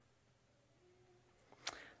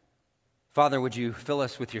Father, would you fill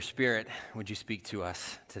us with your Spirit? Would you speak to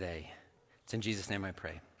us today? It's in Jesus' name I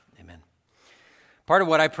pray. Amen. Part of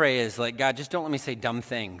what I pray is like, God, just don't let me say dumb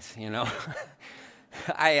things, you know?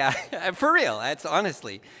 For real, that's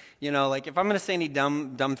honestly, you know, like if I'm going to say any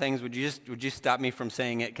dumb things, would you stop me from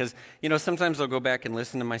saying it? Because, you know, sometimes I'll go back and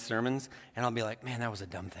listen to my sermons and I'll be like, man, that was a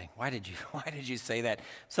dumb thing. Why did you say that?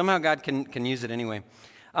 Somehow God can use it anyway.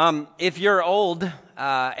 If you're old,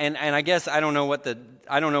 and I guess I don't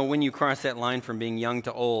know when you cross that line from being young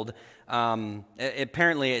to old.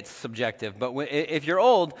 Apparently it's subjective, but if you're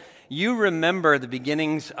old, you remember the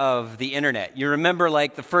beginnings of the internet. You remember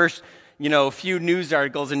like the first, few news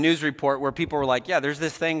articles and news report where people were like, yeah, there's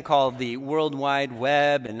this thing called the World Wide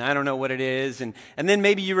Web, and I don't know what it is. And then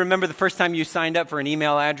maybe you remember the first time you signed up for an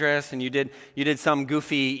email address and you did some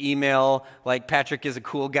goofy email like Patrick is a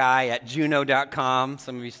cool guy at Juno.com.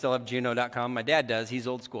 Some of you still have Juno.com. My dad does. He's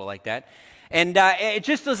old school like that. And it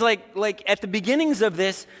just was like at the beginnings of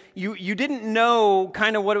this, you didn't know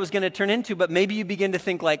kind of what it was going to turn into, but maybe you begin to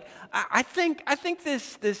think like, I think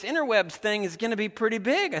this interwebs thing is going to be pretty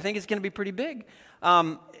big. I think it's going to be pretty big.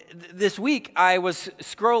 This week, I was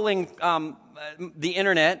scrolling the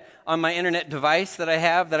internet on my internet device that I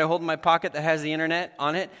have, that I hold in my pocket that has the internet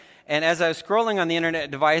on it. And as I was scrolling on the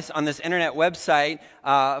internet device on this internet website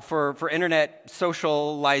for internet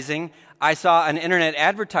socializing, I saw an internet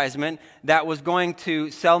advertisement that was going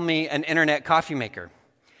to sell me an internet coffee maker.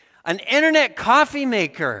 An internet coffee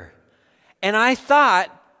maker. And I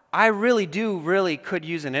thought, I really could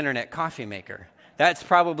use an internet coffee maker. That's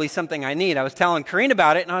probably something I need. I was telling Corrine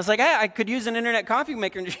about it, and I was like, hey, I could use an internet coffee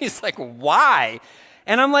maker. And she's like, why?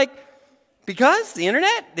 And I'm like, because the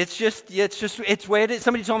internet, it's the way it is.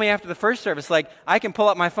 Somebody told me after the first service, like, I can pull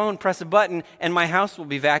up my phone, press a button, and my house will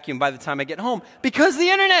be vacuumed by the time I get home. Because the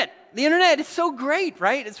internet is so great,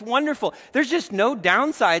 right? It's wonderful. There's just no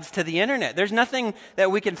downsides to the internet. There's nothing that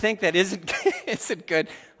we can think that isn't good.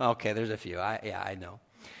 Okay, there's a few. I know.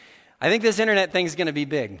 I think this internet thing is going to be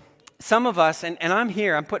big. Some of us, and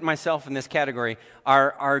I'm putting myself in this category,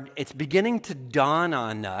 it's beginning to dawn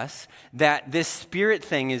on us that this spirit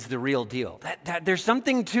thing is the real deal. That there's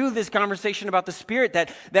something to this conversation about the spirit,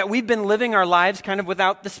 that we've been living our lives kind of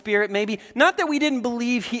without the spirit maybe. Not that we didn't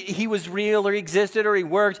believe he was real or existed or he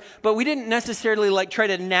worked, but we didn't necessarily like try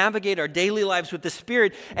to navigate our daily lives with the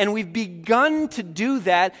spirit, and we've begun to do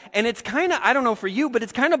that, and it's kind of, I don't know for you, but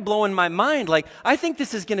it's kind of blowing my mind. Like, I think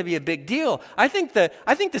this is going to be a big deal. I think the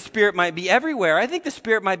spirit might be everywhere. I think the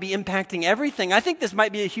spirit might be impacting everything. I think this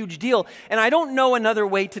might be a huge deal. And I don't know another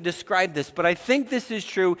way to describe this, but I think this is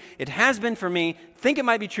true. It has been for me. Think it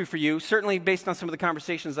might be true for you, certainly based on some of the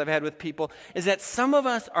conversations I've had with people, is that some of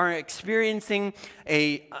us are experiencing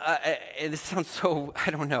this sounds so,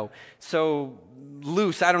 I don't know, so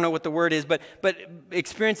loose, I don't know what the word is, but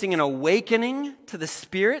experiencing an awakening to the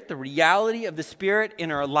Spirit, the reality of the Spirit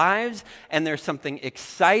in our lives, and there's something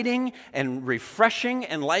exciting and refreshing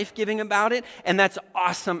and life-giving about it, and that's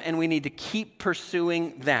awesome, and we need to keep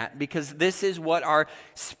pursuing that, because this is what our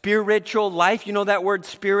spiritual life, you know that word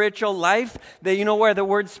spiritual life? You know where the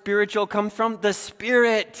word spiritual comes from? The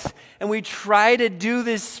Spirit. And we try to do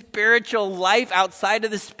this spiritual life outside of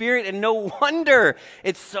the Spirit, and no wonder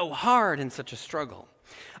it's so hard and such a struggle.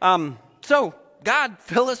 So, God,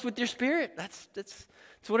 fill us with your Spirit. That's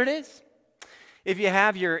what it is. If you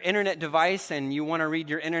have your internet device and you want to read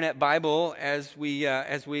your internet Bible as we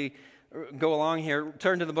go along here,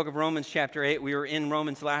 turn to the book of Romans chapter 8. We were in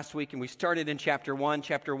Romans last week, and we started in chapter 1.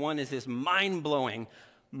 Chapter 1 is this mind-blowing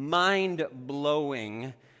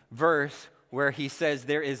verse where he says,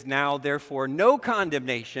 there is now, therefore, no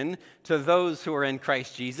condemnation to those who are in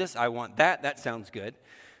Christ Jesus. I want that. That sounds good.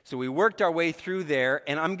 So we worked our way through there,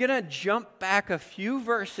 and I'm going to jump back a few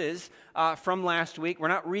verses from last week. We're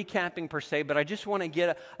not recapping per se, but I just want to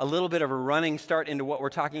get a little bit of a running start into what we're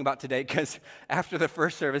talking about today, because after the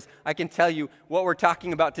first service, I can tell you what we're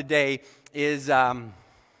talking about today is,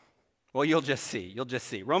 well, you'll just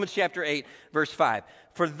see. Romans chapter 8, verse 5.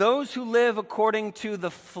 For those who live according to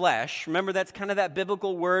the flesh, remember that's kind of that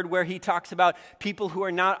biblical word where he talks about people who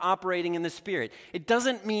are not operating in the Spirit. It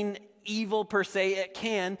doesn't mean evil per se, it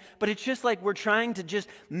can, but it's just like we're trying to just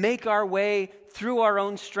make our way through our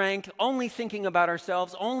own strength, only thinking about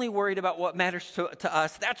ourselves, only worried about what matters to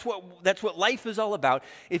us. That's what life is all about.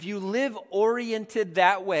 If you live oriented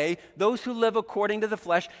that way, those who live according to the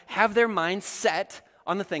flesh have their minds set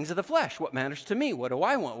on the things of the flesh. What matters to me? What do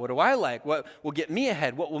I want? What do I like? What will get me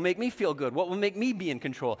ahead? What will make me feel good? What will make me be in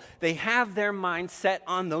control? They have their mind set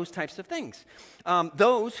on those types of things.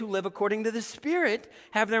 Those who live according to the Spirit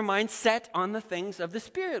have their mind set on the things of the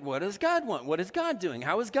Spirit. What does God want? What is God doing?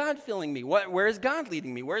 How is God filling me? Where is God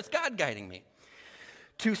leading me? Where is God guiding me?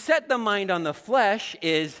 To set the mind on the flesh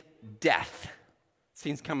is death.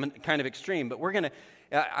 Seems kind of extreme, but we're going to,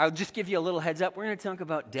 I'll just give you a little heads up. We're going to talk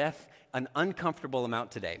about death an uncomfortable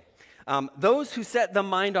amount today. Those who set the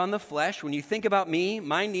mind on the flesh, when you think about me,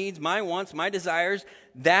 my needs, my wants, my desires,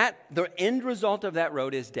 the end result of that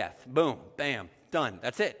road is death. Boom, bam, done.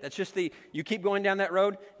 That's it. That's just you keep going down that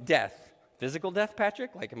road, death. Physical death,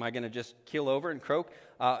 Patrick? Like, am I going to just keel over and croak?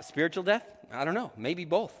 Spiritual death? I don't know. Maybe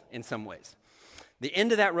both in some ways. The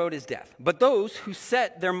end of that road is death. But those who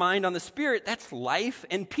set their mind on the Spirit, that's life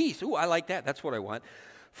and peace. Ooh, I like that. That's what I want.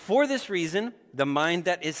 For this reason, the mind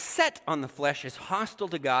that is set on the flesh is hostile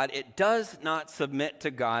to God. It does not submit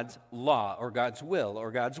to God's law or God's will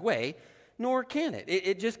or God's way, nor can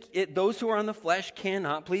it. Those who are on the flesh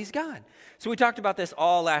cannot please God. So we talked about this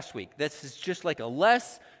all last week. This is just like a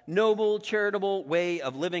less noble, charitable way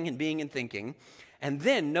of living and being and thinking. And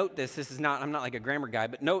then note this is not, I'm not like a grammar guy,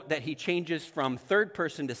 but note that he changes from third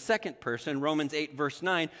person to second person, Romans 8, verse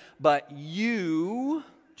 9. But you,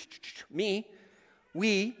 me,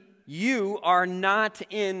 you are not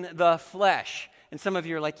in the flesh. And some of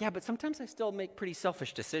you are like, yeah, but sometimes I still make pretty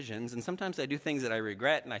selfish decisions, and sometimes I do things that I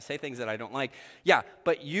regret, and I say things that I don't like. Yeah,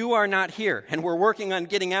 but you are not here, and we're working on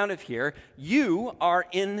getting out of here. You are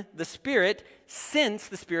in the Spirit, since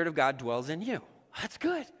the Spirit of God dwells in you. That's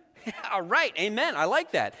good. All right, amen. I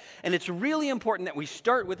like that. And it's really important that we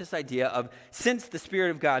start with this idea of since the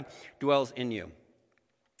Spirit of God dwells in you.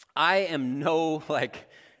 I am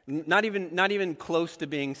not even close to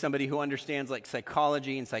being somebody who understands like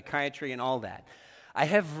psychology and psychiatry and all that. I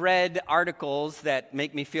have read articles that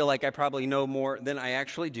make me feel like I probably know more than I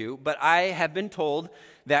actually do, but I have been told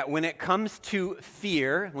that when it comes to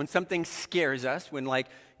fear, when something scares us, when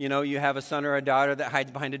you have a son or a daughter that hides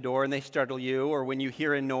behind a door and they startle you, or when you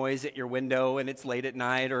hear a noise at your window and it's late at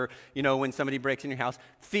night, or, when somebody breaks in your house,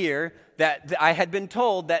 fear, that I had been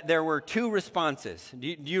told that there were two responses.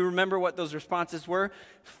 Do you remember what those responses were?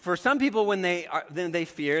 For some people, when they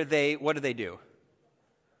fear, what do?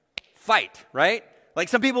 Fight, right? Like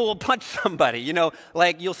some people will punch somebody,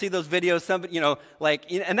 like you'll see those videos,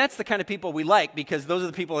 and that's the kind of people we like because those are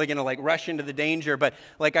the people that are going to rush into the danger. But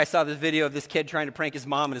like I saw this video of this kid trying to prank his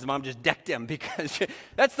mom and his mom just decked him because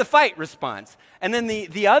that's the fight response. And then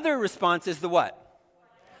the other response is the what?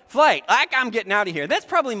 Flight. Like, I'm getting out of here. That's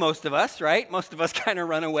probably most of us, right? Most of us kind of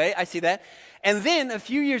run away. I see that. And then a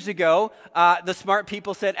few years ago, the smart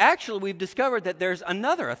people said, actually, we've discovered that there's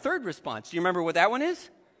a third response. Do you remember what that one is?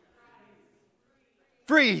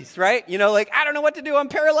 Freeze, right? I don't know what to do. I'm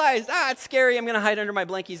paralyzed. It's scary. I'm going to hide under my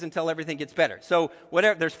blankies until everything gets better. So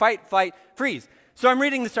whatever, there's fight, flight, freeze. So I'm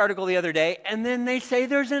reading this article the other day, and then they say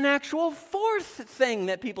there's an actual fourth thing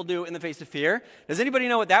that people do in the face of fear. Does anybody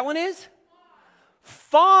know what that one is?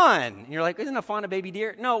 Fawn. And you're like, isn't a fawn a baby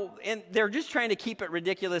deer? No, and they're just trying to keep it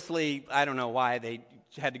ridiculously, I don't know why they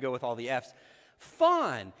had to go with all the F's.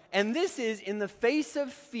 Fawn. And this is in the face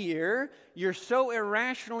of fear, you're so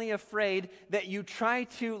irrationally afraid that you try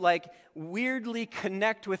to weirdly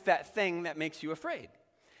connect with that thing that makes you afraid.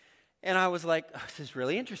 And I was like, this is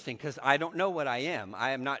really interesting because I don't know what I am.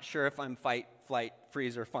 I am not sure if I'm fight, flight,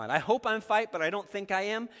 freeze, or fawn. I hope I'm fight, but I don't think I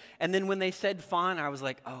am. And then when they said fawn, I was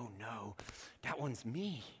like, oh no, that one's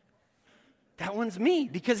me. That one's me,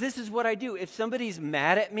 because this is what I do. If somebody's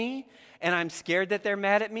mad at me and I'm scared that they're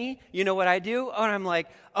mad at me, you know what I do? Oh, and I'm like,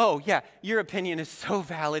 oh yeah, your opinion is so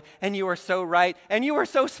valid and you are so right and you are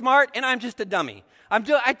so smart and I'm just a dummy.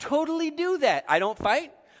 I totally do that. I don't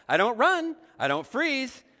fight. I don't run. I don't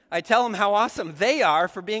freeze. I tell them how awesome they are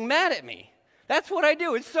for being mad at me. That's what I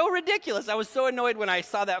do. It's so ridiculous. I was so annoyed when I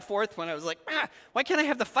saw that fourth one. I was like, why can't I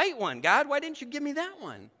have the fight one, God? Why didn't you give me that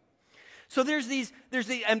one? So I was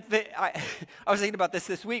thinking about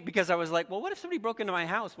this week because I was like, well, what if somebody broke into my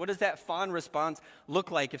house? What does that fawn response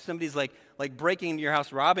look like if somebody's like breaking into your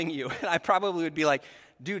house, robbing you? And I probably would be like,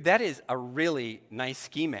 dude, that is a really nice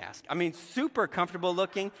ski mask. I mean, super comfortable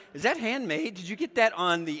looking. Is that handmade? Did you get that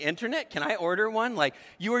on the internet? Can I order one?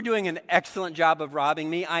 You are doing an excellent job of robbing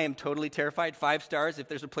me. I am totally terrified. 5 stars. If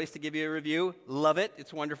there's a place to give you a review, love it.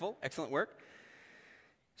 It's wonderful. Excellent work.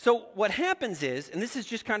 So what happens is, and this is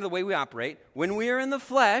just kind of the way we operate, when we are in the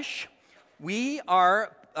flesh, we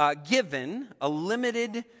are given a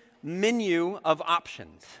limited menu of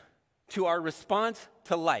options to our response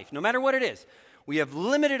to life, no matter what it is. We have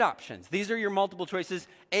limited options. These are your multiple choices,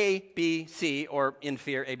 A, B, C, or in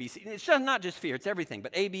fear, A, B, C. It's not just fear, it's everything,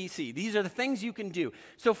 but A, B, C. These are the things you can do.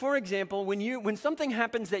 So for example, when something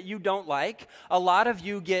happens that you don't like, a lot of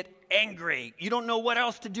you get angry. You don't know what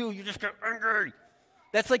else to do. You just get angry.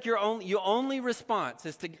 That's like your only response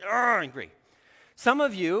is to get angry. Some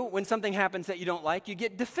of you, when something happens that you don't like, you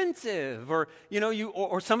get defensive, or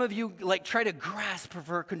or some of you like try to grasp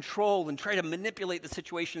for control and try to manipulate the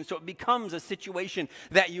situation so it becomes a situation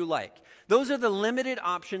that you like. Those are the limited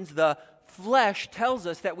options the flesh tells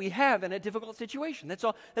us that we have in a difficult situation. That's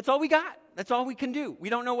all we got. That's all we can do. We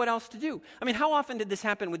don't know what else to do. I mean, how often did this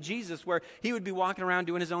happen with Jesus where he would be walking around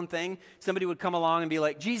doing his own thing? Somebody would come along and be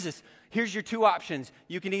like, Jesus, here's your two options.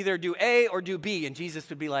 You can either do A or do B. And Jesus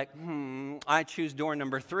would be like, I choose door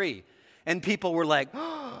number 3. And people were like,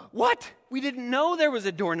 what? We didn't know there was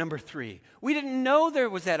a door number 3. We didn't know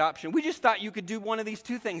there was that option. We just thought you could do one of these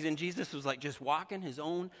two things. And Jesus was like just walking his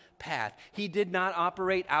own path. He did not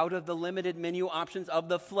operate out of the limited menu options of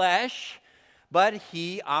the flesh, but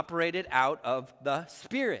he operated out of the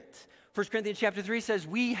Spirit. 1 Corinthians chapter 3 says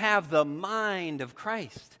we have the mind of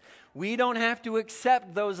Christ. We don't have to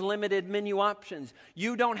accept those limited menu options.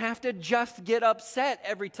 You don't have to just get upset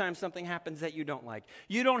every time something happens that you don't like.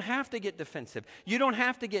 You don't have to get defensive. You don't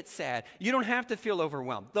have to get sad. You don't have to feel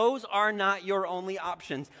overwhelmed. Those are not your only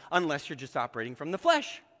options unless you're just operating from the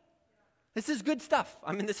flesh. This is good stuff.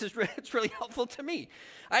 I mean, it's really helpful to me.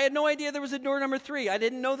 I had no idea there was a door number 3. I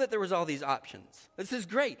didn't know that there was all these options. This is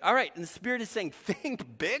great. All right, and the Spirit is saying,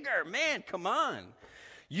 think bigger. Man, come on.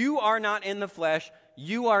 You are not in the flesh.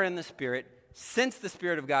 You are in the Spirit, since the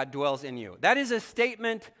Spirit of God dwells in you. That is a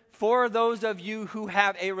statement for those of you who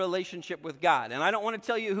have a relationship with God. And I don't want to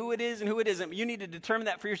tell you who it is and who it isn't, but you need to determine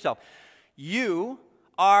that for yourself. You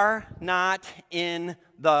are not in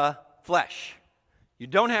the flesh. You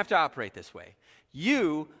don't have to operate this way.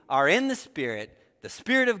 You are in the Spirit. The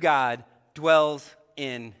Spirit of God dwells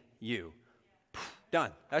in you.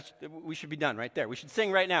 Done. We should be done right there. We should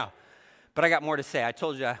sing right now. But I got more to say. I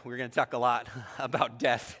told you we were going to talk a lot about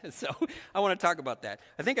death, so I want to talk about that.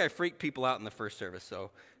 I think I freaked people out in the first service,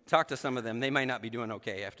 so talk to some of them. They might not be doing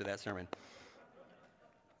okay after that sermon.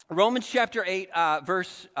 Romans chapter 8,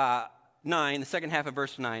 verse 9, the second half of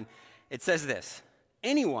verse 9, it says this: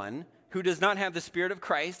 anyone who does not have the Spirit of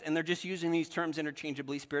Christ, and they're just using these terms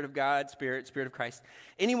interchangeably, Spirit of God, Spirit of Christ,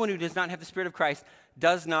 anyone who does not have the Spirit of Christ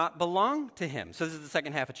does not belong to him. So this is the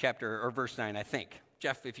second half of chapter, or verse 9, I think.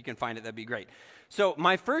 Jeff, if you can find it, that'd be great. So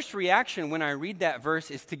my first reaction when I read that verse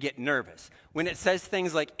is to get nervous. When it says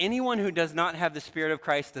things like, anyone who does not have the Spirit of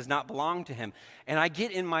Christ does not belong to him. And I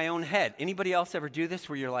get in my own head. Anybody else ever do this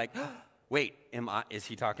where you're like, wait, is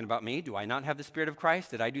he talking about me? Do I not have the Spirit of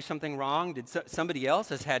Christ? Did I do something wrong? Did somebody else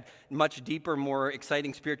has had much deeper, more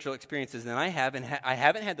exciting spiritual experiences than I have, and I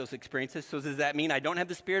haven't had those experiences, so does that mean I don't have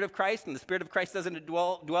the Spirit of Christ, and the Spirit of Christ doesn't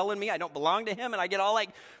dwell in me? I don't belong to him, and I get all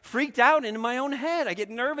like freaked out in my own head. I get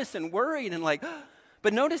nervous and worried and like,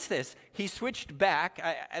 but notice this. He switched back.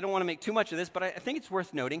 I don't want to make too much of this, but I think it's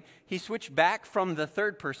worth noting. He switched back from the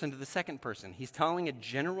third person to the second person. He's telling a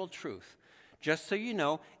general truth. Just so you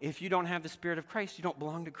know, if you don't have the Spirit of Christ, you don't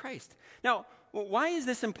belong to Christ. Now, why is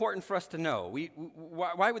this important for us to know?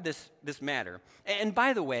 Why would this matter? And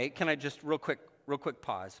by the way, can I just real quick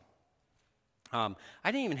pause? I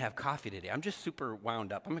didn't even have coffee today. I'm just super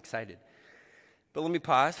wound up. I'm excited. But let me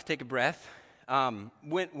pause, take a breath.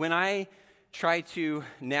 When I try to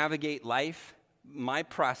navigate life, my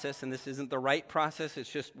process, and this isn't the right process,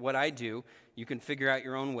 it's just what I do, you can figure out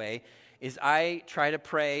your own way, is I try to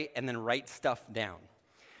pray and then write stuff down.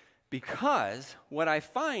 Because what I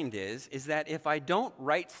find is that if I don't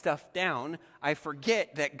write stuff down, I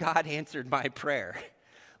forget that God answered my prayer.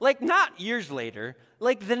 Like not years later,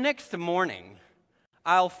 like the next morning,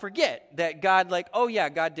 I'll forget that God oh yeah,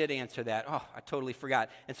 God did answer that. Oh, I totally forgot.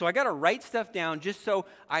 And so I got to write stuff down just so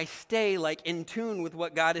I stay in tune with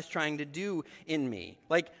what God is trying to do in me.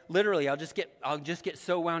 Literally, I'll just get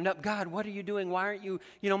so wound up. God, what are you doing? Why aren't you,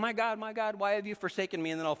 my God, why have you forsaken me?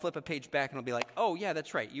 And then I'll flip a page back and I'll be like, oh yeah,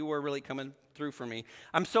 that's right. You were really coming through for me.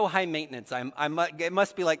 I'm so high maintenance. It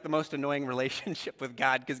must be the most annoying relationship with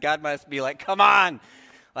God, because God must be like, come on.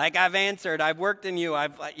 I've answered. I've worked in you.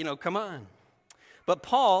 Come on. But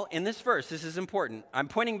Paul, in this verse, this is important. I'm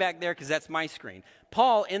pointing back there because that's my screen.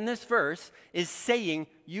 Paul, in this verse, is saying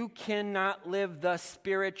you cannot live the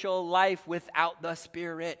spiritual life without the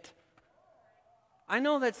Spirit. I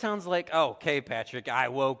know that sounds like, oh, okay, Patrick, I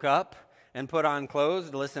woke up and put on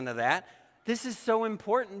clothes to listen to that. This is so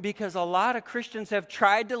important because a lot of Christians have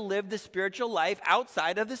tried to live the spiritual life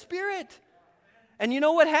outside of the Spirit. And you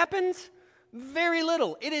know what happens? Very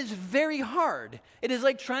little. It is very hard. It is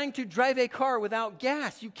like trying to drive a car without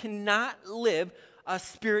gas. You cannot live a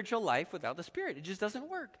spiritual life without the Spirit. It just doesn't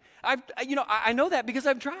work. I know that because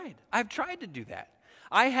I've tried. I've tried to do that.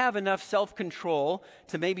 I have enough self-control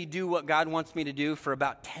to maybe do what God wants me to do for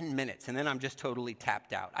about 10 minutes, and then I'm just totally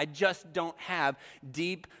tapped out. I just don't have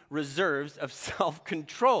deep reserves of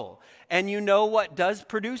self-control. And you know what does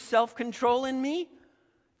produce self-control in me?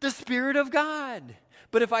 The Spirit of God.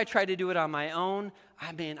 But if I try to do it on my own,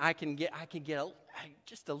 I can get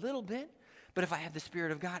just a little bit. But if I have the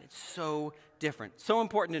Spirit of God, it's so different. So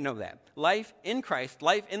important to know that. Life in Christ,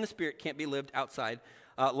 life in the Spirit can't be lived outside.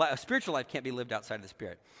 A spiritual life can't be lived outside of the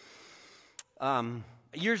Spirit.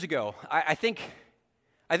 Years ago, I think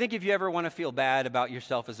if you ever want to feel bad about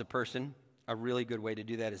yourself as a person, a really good way to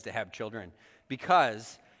do that is to have children.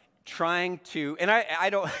 Because trying to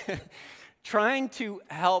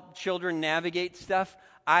help children navigate stuff,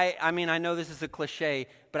 I know this is a cliche,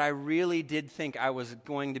 but I really did think I was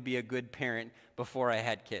going to be a good parent before I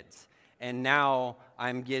had kids. And now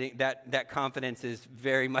I'm getting that confidence is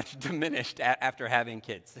very much diminished after having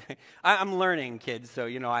kids. I'm learning kids, so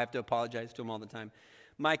I have to apologize to them all the time.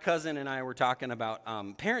 My cousin and I were talking about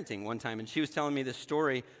parenting one time, and she was telling me the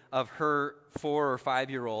story of her 4 or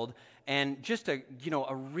 5-year-old, and just a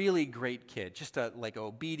really great kid, just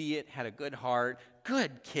obedient, had a good heart,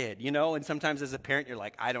 good kid, And sometimes as a parent, you're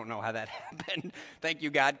like, I don't know how that happened. Thank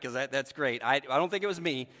you, God, because that's great. I don't think it was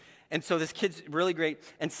me. And so this kid's really great.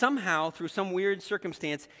 And somehow, through some weird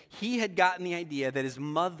circumstance, he had gotten the idea that his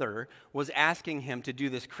mother was asking him to do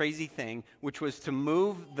this crazy thing, which was to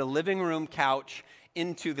move the living room couch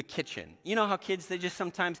into the kitchen. You know how kids, they just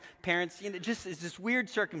sometimes, parents, just is this weird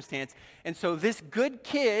circumstance. And so this good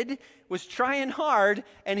kid was trying hard,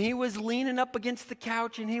 and he was leaning up against the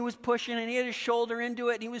couch, and he was pushing, and he had his shoulder into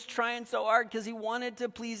it, and he was trying so hard because he wanted to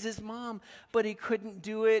please his mom, but he couldn't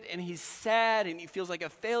do it, and he's sad, and he feels like a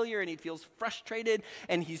failure, and he feels frustrated,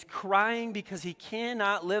 and he's crying because he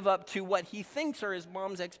cannot live up to what he thinks are his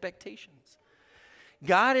mom's expectations.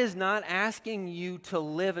 God is not asking you to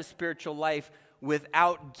live a spiritual life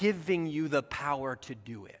without giving you the power to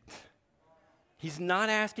do it. He's not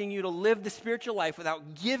asking you to live the spiritual life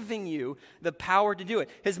without giving you the power to do it.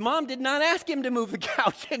 His mom did not ask him to move the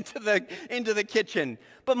couch into the kitchen.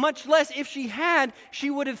 But much less, if she had, she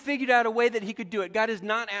would have figured out a way that he could do it. God is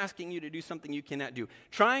not asking you to do something you cannot do.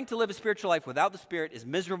 Trying to live a spiritual life without the Spirit is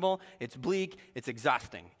miserable, it's bleak, it's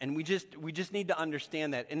exhausting. And we just need to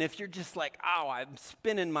understand that. And if you're just like, oh, I'm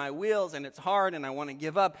spinning my wheels and it's hard and I want to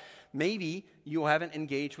give up, maybe you haven't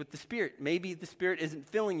engaged with the Spirit. Maybe the Spirit isn't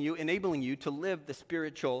filling you, enabling you to live the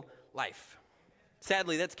spiritual life.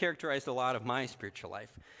 Sadly, that's characterized a lot of my spiritual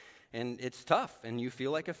life. And it's tough, and you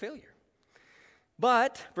feel like a failure.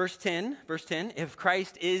 But, verse 10, if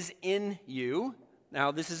Christ is in you,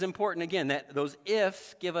 now this is important again, that those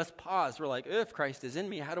ifs give us pause. We're like, if Christ is in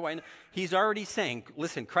me, how do I know? He's already saying,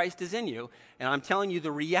 listen, Christ is in you, and I'm telling you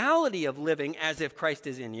the reality of living as if Christ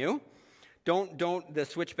is in you. Don't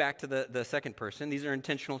switch back to the second person. These are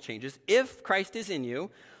intentional changes. If Christ is in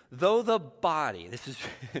you, though the body,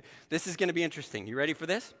 this is going to be interesting. You ready for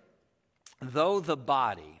this? Though the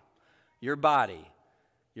body, your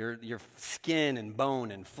skin and bone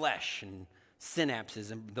and flesh and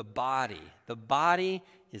synapses and the body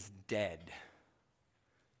is dead.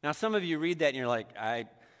 Now, some of you read that and you're like,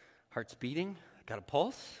 heart's beating, got a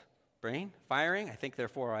pulse, brain firing, I think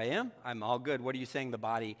therefore I am. I'm all good. What are you saying? The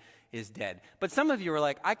body is dead. But some of you are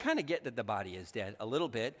like, I kind of get that the body is dead a little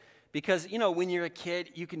bit. Because, when you're a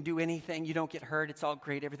kid, you can do anything. You don't get hurt. It's all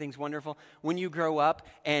great. Everything's wonderful. When you grow up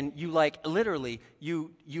and you literally,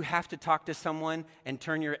 you have to talk to someone and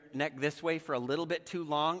turn your neck this way for a little bit too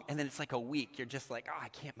long, and then it's like a week. You're just like, I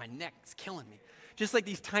can't. My neck's killing me. Just like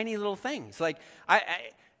these tiny little things. Like,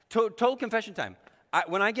 total confession time.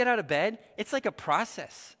 When I get out of bed, it's like a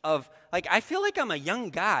process of, I feel like I'm a young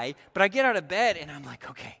guy, but I get out of bed and I'm like,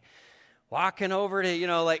 okay. Walking over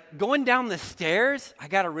to, going down the stairs, I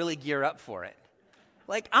got to really gear up for it.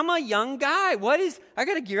 I'm a young guy. I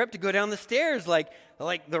got to gear up to go down the stairs, like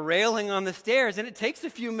the railing on the stairs. And it takes a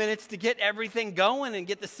few minutes to get everything going and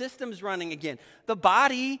get the systems running again. The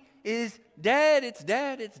body is dead. It's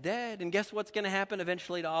dead. It's dead. And guess what's going to happen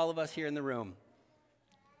eventually to all of us here in the room?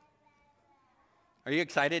 Are you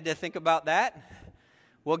excited to think about that?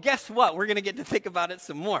 Well, guess what? We're going to get to think about it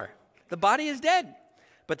some more. The body is dead.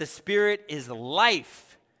 But the Spirit is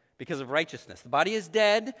life because of righteousness. The body is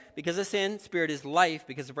dead because of sin. Spirit is life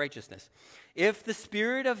because of righteousness. If the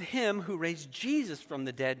Spirit of Him who raised Jesus from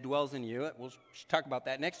the dead dwells in you, we'll talk about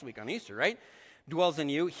that next week on Easter, right? Dwells in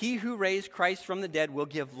you. He who raised Christ from the dead will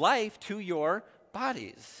give life to your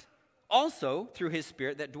bodies. also through his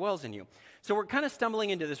Spirit that dwells in you. So we're kind of stumbling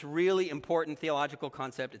into this really important theological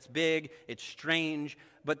concept. It's big, it's strange,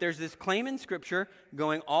 but there's this claim in Scripture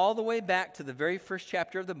going all the way back to the very first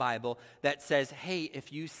chapter of the Bible that says, hey,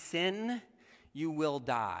 if you sin, you will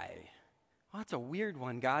die. Well, that's a weird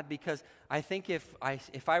one, God, because I think if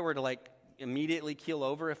I were to like immediately keel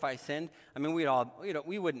over if I sinned, I mean,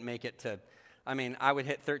 we wouldn't make it to, I mean, I would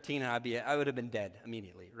hit 13 and I would have been dead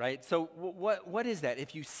immediately, right? So what is that?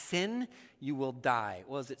 If you sin, you will die.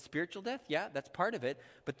 Well, is it spiritual death? Yeah, that's part of it,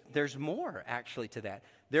 but there's more actually to that.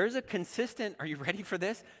 There's a consistent, are you ready for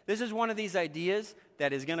this? This is one of these ideas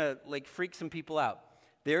that is going to like freak some people out.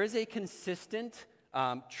 There is a consistent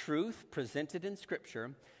truth presented in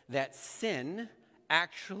Scripture that sin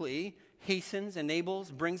actually hastens,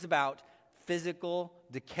 enables, brings about physical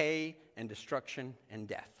decay and destruction and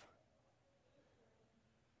death.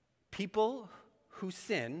 People who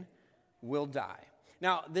sin will die.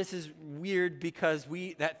 Now, this is weird because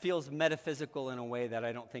that feels metaphysical in a way that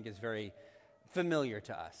I don't think is very familiar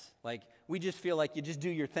to us. Like, we just feel like you just do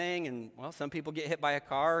your thing, and, well, some people get hit by a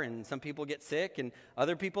car, and some people get sick, and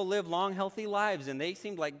other people live long, healthy lives, and they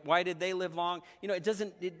seem like, why did they live long? You know,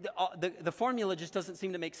 the formula just doesn't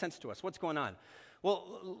seem to make sense to us. What's going on?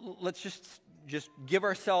 Well, let's just give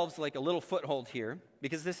ourselves like a little foothold here,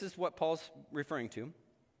 because this is what Paul's referring to.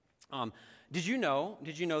 Did you know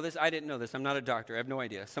this? I didn't know this. I'm not a doctor. I have no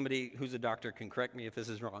idea. Somebody who's a doctor can correct me if this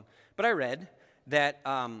is wrong. But I read that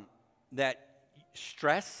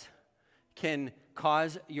stress can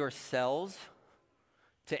cause your cells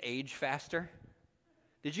to age faster.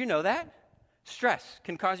 Did you know that? Stress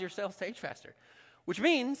can cause your cells to age faster, which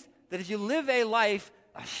means that if you live a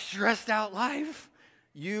stressed out life,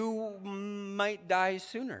 you might die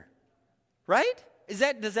sooner, right?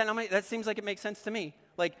 That seems like it makes sense to me.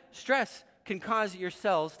 Like, stress can cause your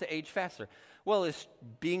cells to age faster. Well, is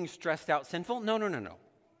being stressed out sinful?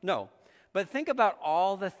 No. But think about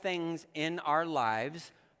all the things in our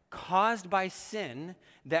lives caused by sin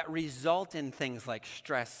that result in things like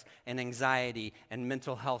stress and anxiety and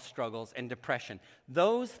mental health struggles and depression.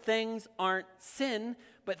 Those things aren't sin,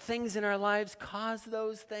 but things in our lives cause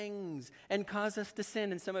those things and cause us to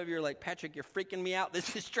sin. And some of you are like, Patrick, you're freaking me out.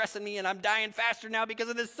 This is stressing me and I'm dying faster now because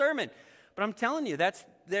of this sermon. But I'm telling you,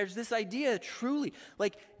 there's this idea truly,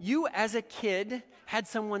 like you as a kid had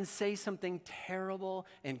someone say something terrible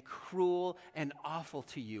and cruel and awful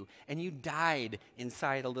to you, and you died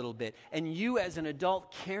inside a little bit. And you as an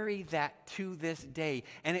adult carry that to this day,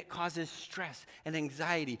 and it causes stress and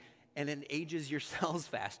anxiety, and it ages your cells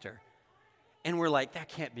faster. And we're like, that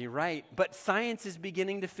can't be right. But science is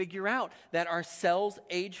beginning to figure out that our cells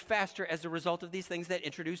age faster as a result of these things that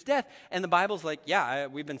introduce death. And the Bible's like, yeah,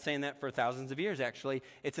 we've been saying that for thousands of years, actually.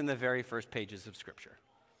 It's in the very first pages of Scripture.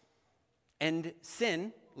 And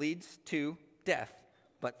sin leads to death,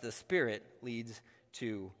 but the Spirit leads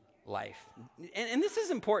to life. And this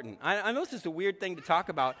is important. I know this is a weird thing to talk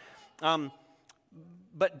about,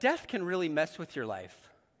 but death can really mess with your life.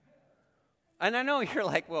 And I know you're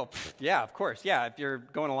like, well, yeah, of course. Yeah, if you're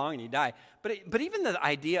going along and you die. But even the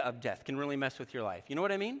idea of death can really mess with your life. You know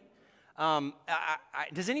what I mean?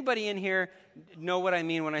 Does anybody in here know what I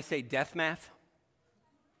mean when I say death math?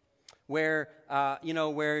 Where,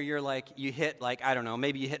 where you're like, you hit like, I don't know,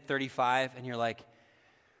 maybe you hit 35 and you're like,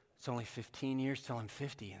 it's only 15 years till I'm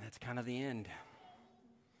 50 and that's kind of the end.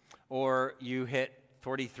 Or you hit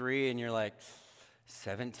 43 and you're like,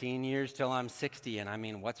 17 years till I'm 60, and I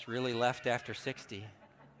mean, what's really left after 60?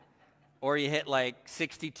 Or you hit like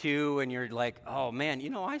 62, and you're like, oh man,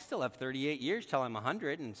 I still have 38 years till I'm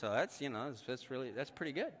 100, and so that's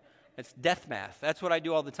pretty good. It's death math. That's what I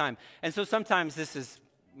do all the time. And so sometimes this is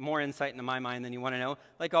more insight into my mind than you want to know.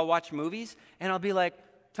 Like I'll watch movies, and I'll be like,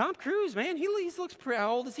 Tom Cruise, man, he looks pretty,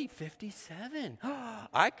 how old is he? 57.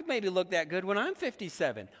 I could maybe look that good when I'm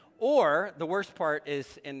 57. Or the worst part is,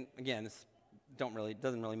 and again, this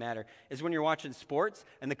doesn't really matter, is when you're watching sports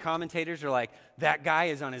and the commentators are like, that guy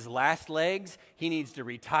is on his last legs, he needs to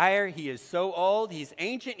retire, he is so old, he's an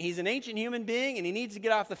ancient human being, and he needs to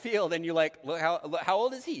get off the field. And you're like, look, how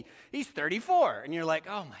old is he? He's 34. And you're like,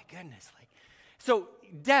 oh my goodness. So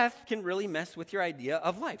death can really mess with your idea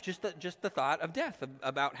of life, just the thought of death,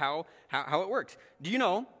 about how it works. Do you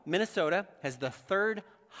know Minnesota has the third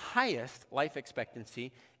highest life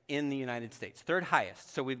expectancy in the United States, third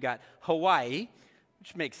highest. So we've got Hawaii,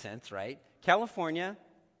 which makes sense, right? California,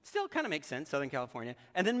 still kind of makes sense, Southern California.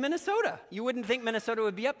 And then Minnesota. You wouldn't think Minnesota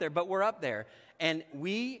would be up there, but we're up there. And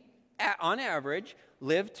we, on average,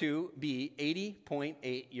 live to be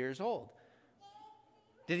 80.8 years old.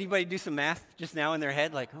 Did anybody do some math just now in their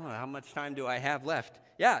head? Like, oh, how much time do I have left?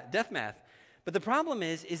 Yeah, death math. But the problem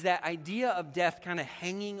is that idea of death kind of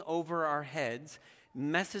hanging over our heads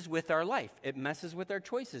messes with our life. It messes with our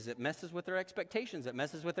choices. It messes with our expectations. It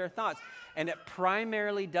messes with our thoughts. And it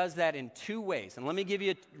primarily does that in two ways. And let me give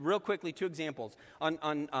you real quickly two examples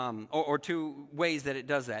or two ways that it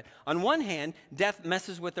does that. On one hand, death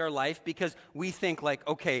messes with our life because we think like,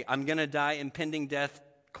 okay, I'm going to die, impending death,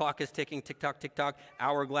 clock is ticking, tick-tock, tick-tock,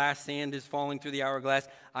 hourglass, sand is falling through the hourglass.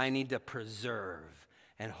 I need to preserve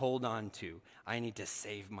and hold on to. I need to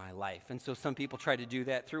save my life. And so some people try to do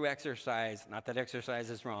that through exercise, not that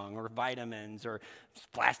exercise is wrong, or vitamins, or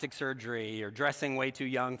plastic surgery, or dressing way too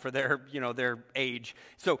young for their age.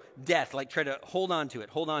 So death, like try to hold on to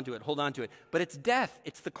it, hold on to it, hold on to it. But it's death.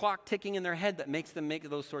 It's the clock ticking in their head that makes them make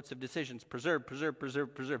those sorts of decisions. Preserve, preserve,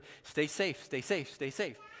 preserve, preserve. Stay safe, stay safe, stay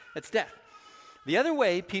safe. That's death. The other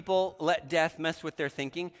way people let death mess with their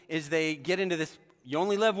thinking is they get into this, you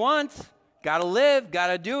only live once. Got to live, got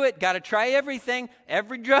to do it, got to try everything,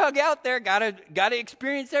 every drug out there, got to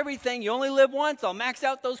experience everything. You only live once. I'll max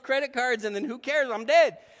out those credit cards and then who cares? I'm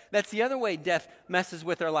dead. That's the other way death messes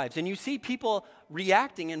with our lives. And you see people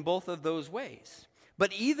reacting in both of those ways.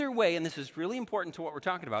 But either way, and this is really important to what we're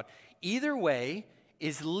talking about, either way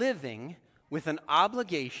is living with an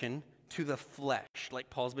obligation to the flesh, like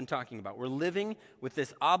Paul's been talking about. We're living with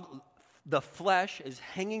this the flesh is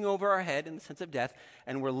hanging over our head in the sense of death,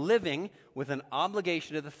 and we're living with an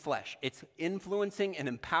obligation to the flesh. It's influencing and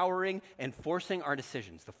empowering and forcing our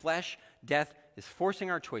decisions. The flesh, death, is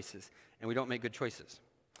forcing our choices, and we don't make good choices.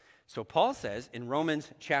 So Paul says in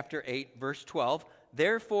Romans chapter 8, verse 12,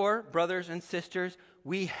 therefore, brothers and sisters,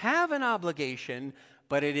 we have an obligation,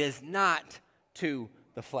 but it is not to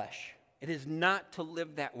the flesh. It is not to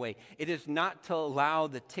live that way. It is not to allow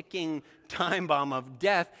the ticking time bomb of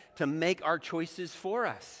death to make our choices for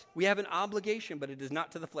us. We have an obligation, but it is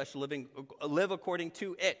not to the flesh to live according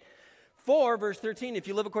to it. For, verse 13, if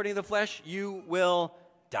you live according to the flesh, you will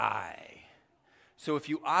die. So if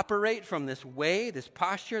you operate from this way, this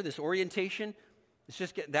posture, this orientation, it's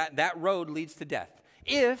just that road leads to death.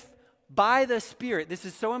 If by the Spirit, this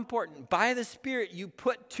is so important, by the Spirit you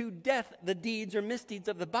put to death the deeds or misdeeds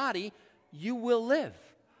of the body, you will live.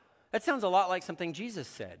 That sounds a lot like something Jesus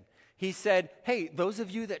said. He said, hey, those of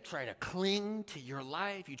you that try to cling to your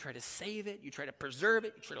life, you try to save it, you try to preserve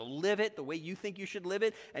it, you try to live it the way you think you should live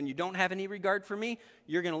it, and you don't have any regard for me,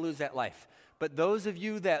 you're going to lose that life. But those of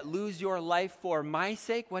you that lose your life for my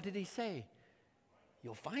sake, what did he say?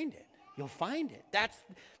 You'll find it. You'll find it.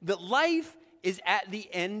 The life is at the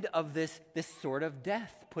end of this sort of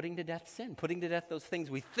death, putting to death sin, putting to death those things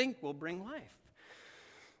we think will bring life.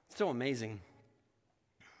 So amazing.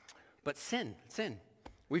 But sin.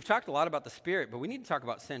 We've talked a lot about the Spirit, but we need to talk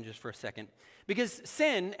about sin just for a second. Because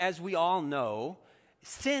sin, as we all know,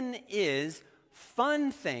 sin is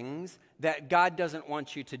fun things that God doesn't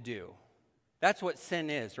want you to do. That's what sin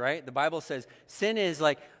is, right? The Bible says sin is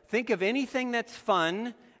like, think of anything that's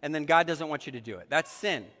fun, and then God doesn't want you to do it. That's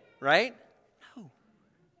sin, right?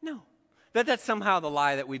 No. That's somehow the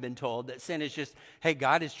lie that we've been told, that sin is just, hey,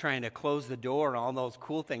 God is trying to close the door on all those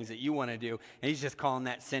cool things that you want to do, and he's just calling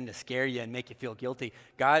that sin to scare you and make you feel guilty.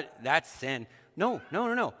 God, that's sin. No.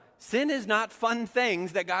 Sin is not fun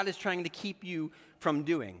things that God is trying to keep you from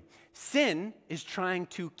doing. Sin is trying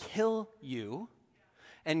to kill you,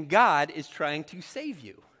 and God is trying to save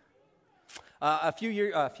you. A few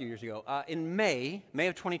years ago, in May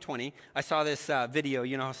of 2020, I saw this video.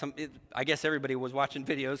 You know, I guess everybody was watching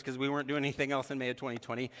videos because we weren't doing anything else in May of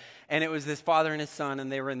 2020. And it was this father and his son,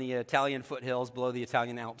 and they were in the Italian foothills below the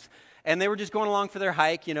Italian Alps. And they were just going along for their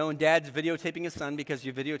hike, you know, and dad's videotaping his son because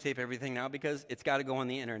you videotape everything now because it's got to go on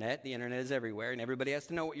the internet. The internet is everywhere, and everybody has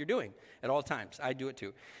to know what you're doing at all times. I do it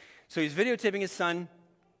too. So he's videotaping his son,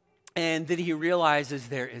 and then he realizes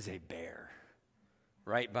there is a bear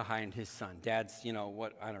right behind his son. Dad's,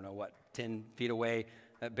 10 feet away.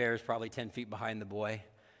 That bear is probably 10 feet behind the boy.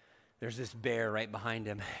 There's this bear right behind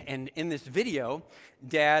him. And in this video,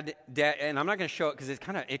 Dad, and I'm not going to show it because it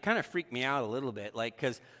kind of freaked me out a little bit. Like,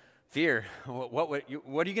 because fear, what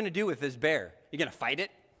are you going to do with this bear? You going to fight it?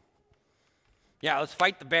 Yeah, let's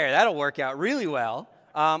fight the bear. That'll work out really well.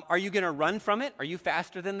 Are you going to run from it? Are you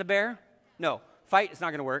faster than the bear? No. Fight, it's not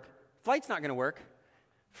going to work. Flight's not going to work.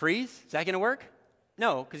 Freeze, is that going to work?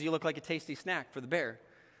 No, because you look like a tasty snack for the bear.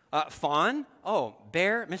 Fawn,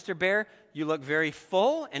 bear, Mr. Bear, you look very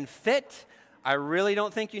full and fit. I really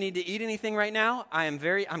don't think you need to eat anything right now. I'm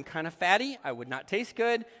kind of fatty. I would not taste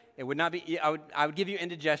good. It would not be, I would give you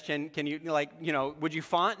indigestion. Can you, would you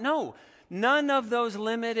fawn? No, none of those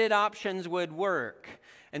limited options would work.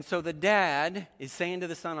 And so the dad is saying to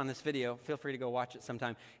the son on this video, feel free to go watch it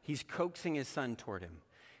sometime, he's coaxing his son toward him.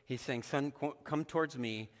 He's saying, son, come towards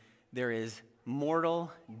me. There is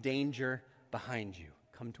mortal danger behind you.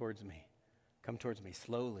 Come towards me. Come towards me.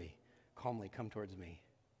 Slowly, calmly come towards me.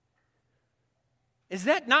 Is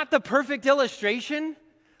that not the perfect illustration?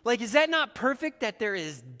 Like, is that not perfect that there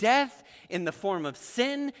is death in the form of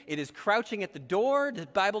sin? It is crouching at the door. The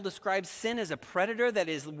Bible describes sin as a predator that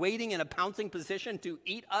is waiting in a pouncing position to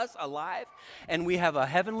eat us alive. And we have a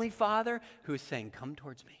heavenly Father who is saying, come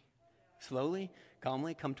towards me. Slowly,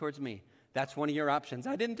 calmly, come towards me. That's one of your options.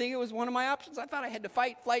 I didn't think it was one of my options. I thought I had to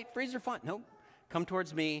fight, flight, freeze, or fawn. Nope. Come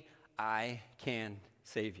towards me. I can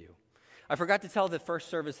save you. I forgot to tell the first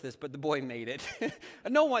service this, but the boy made it.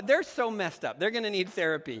 No one, they're so messed up. They're going to need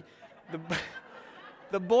therapy.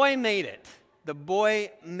 The boy made it. The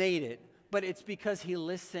boy made it, but it's because he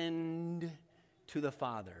listened to the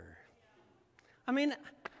Father. I mean,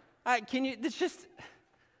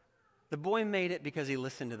 the boy made it because he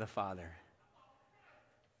listened to the Father.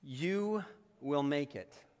 You will make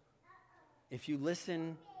it if you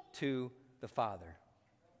listen to the Father.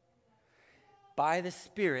 By the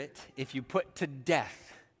Spirit, if you put to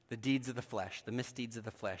death the deeds of the flesh, the misdeeds of the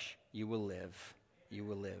flesh, you will live. You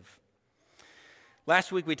will live.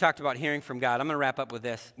 Last week we talked about hearing from God. I'm going to wrap up with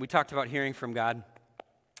this. We talked about hearing from God,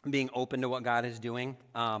 being open to what God is doing.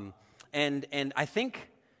 And I think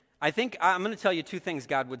I'm going to tell you two things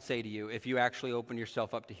God would say to you if you actually open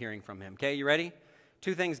yourself up to hearing from Him. Okay, you ready?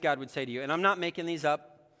 Two things God would say to you. And I'm not making these up.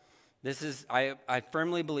 I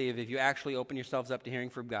firmly believe if you actually open yourselves up to hearing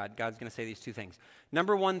from God, God's going to say these two things.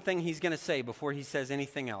 Number one thing He's going to say before He says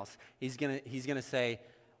anything else, He's going to say,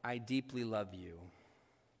 I deeply love you,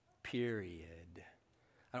 period.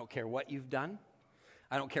 I don't care what you've done.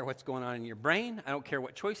 I don't care what's going on in your brain. I don't care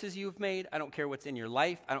what choices you've made. I don't care what's in your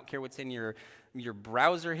life. I don't care what's in your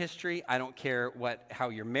browser history. I don't care how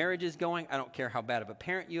your marriage is going. I don't care how bad of a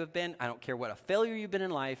parent you have been. I don't care what a failure you've been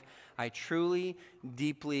in life. I truly,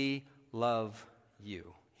 deeply love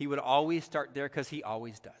you. He would always start there because He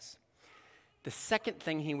always does. The second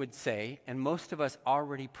thing He would say, and most of us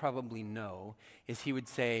already probably know, is He would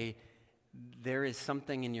say, there is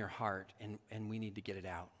something in your heart and we need to get it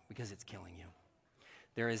out because it's killing you.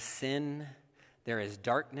 There is sin, there is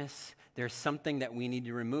darkness, there's something that we need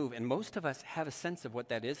to remove. And most of us have a sense of what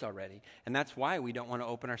that is already. And that's why we don't want to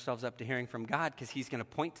open ourselves up to hearing from God, because He's going to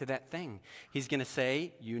point to that thing. He's going to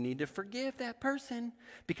say, you need to forgive that person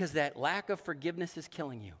because that lack of forgiveness is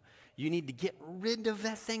killing you. You need to get rid of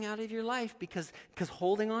that thing out of your life because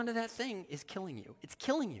holding on to that thing is killing you. It's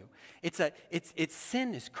killing you. Its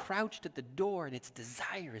sin is crouched at the door and its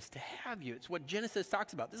desire is to have you. It's what Genesis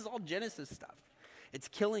talks about. This is all Genesis stuff. It's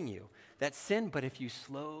killing you. That's sin, but if you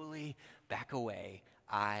slowly back away,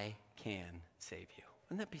 I can save you.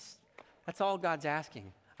 Wouldn't that be, that's all God's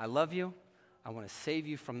asking. I love you. I want to save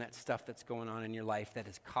you from that stuff that's going on in your life that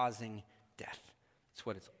is causing death. It's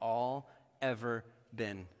what it's all ever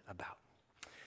been about.